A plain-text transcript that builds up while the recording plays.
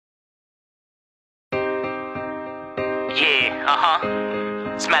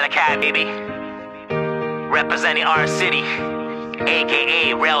Yeah, it's Malichi, baby. Representing our city,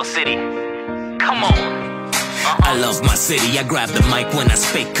 aka Rail City. Come on. I love my city, I grab the mic when I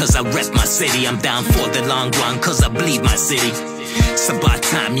speak, cause I rep my city. I'm down for the long run, cause I bleed my city. It's about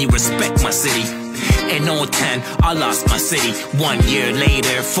time you respect my city. In 010, I lost my city. 1 year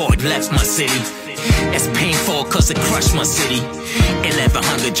later, Ford left my city. It's painful cause it crushed my city.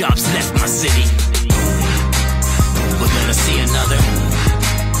 1100 jobs left my city. We're gonna see another.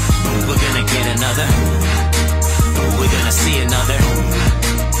 We're gonna get another. We're gonna see another.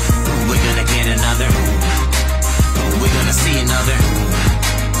 We're gonna get another. We're gonna see another.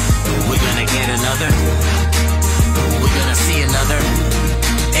 We're gonna get another. We're gonna see another.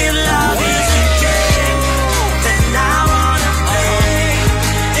 If love is a game, then I wanna play.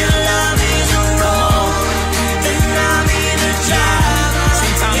 If love is a role, then I'll be the driver.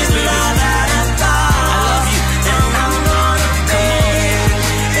 If love had a thought, then I'm gonna pay.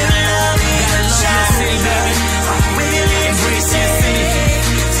 If love is a child, I'm willing to stay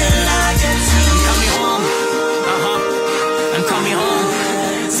till I get to you. Coming home. I'm coming home.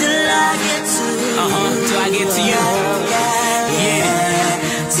 Till I get to you. Till I get to you. Yeah.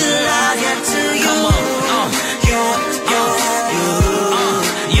 Till I get to you. Come on.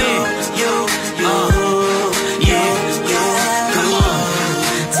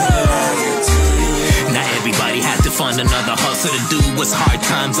 Find another hustle to do. Was hard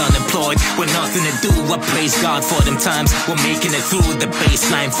times unemployed with nothing to do. I praise God for them times. We're making it through. The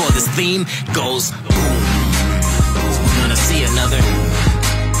baseline for this theme goes boom. We're gonna see another.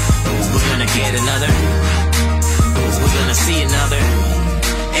 We're gonna get another. We're gonna see another.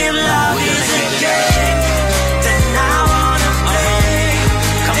 If love is a game, then I wanna play.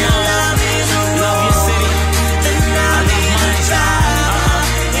 Come if on. Love is a Love role, your city. then I'll be the driver.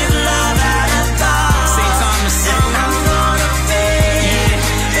 If love had a thought, St. Thomas. then I'm gonna pay.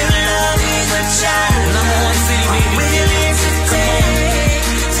 If love is a child, #1 city, I'm baby. willing to stay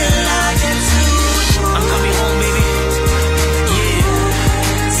till I get to you. I'm coming home, baby. Yeah.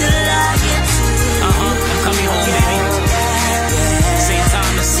 Till I get to you. I'm coming home, baby. St.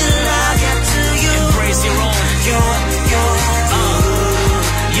 Thomas. Till I get to you. Embrace your own.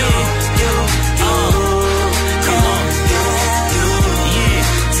 Come on. Yeah.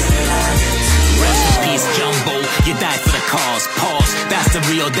 Rest in peace, Jumbo. You died for the cause. Pause. That's the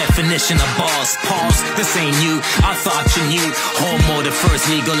real definition of boss. Pause. This ain't you. I thought you knew. Homo, the first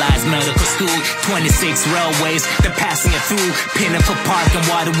legalized medical school. 26 railways. They're passing it through. Pinning for parking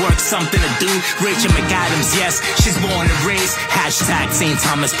while the work's something to do. Rachel McAdams, yes, she's born and raised. Hashtag St.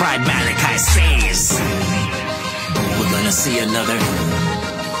 Thomas Pride Malichi says. We're gonna see another.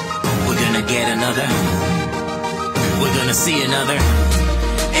 We're gonna get another. We're gonna see another.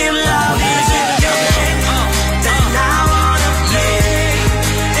 If love We're is gonna a get game, another. then I wanna play.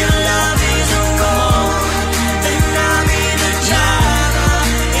 If love is a role, then I'll be the driver.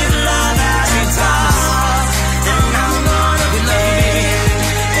 If love has a thought, then I'm gonna play.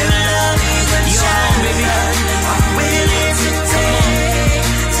 If love is a child, I'm willing to take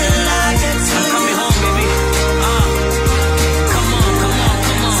till I get to I'm you. coming home, baby. Come on, come on,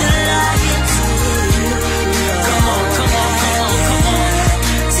 come on. Till I get to you. Come on, come on, come on, come on.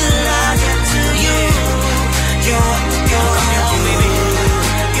 Till I get to you. I'm coming home, baby.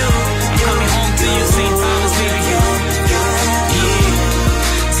 I'm coming home to you, St. Thomas, baby. Yeah.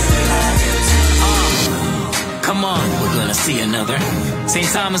 Come on, we're gonna see another. St.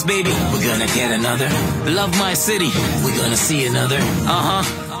 Thomas, baby, we're gonna get another. Love my city, we're gonna see another.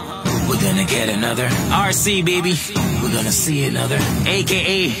 We're gonna get another. RC, baby, we're gonna see another.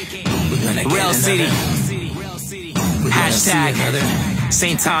 AKA, we're gonna get Rail City. Hashtag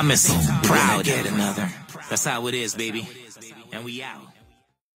St. Thomas, proud. Get another. That's how it is, baby. And we out.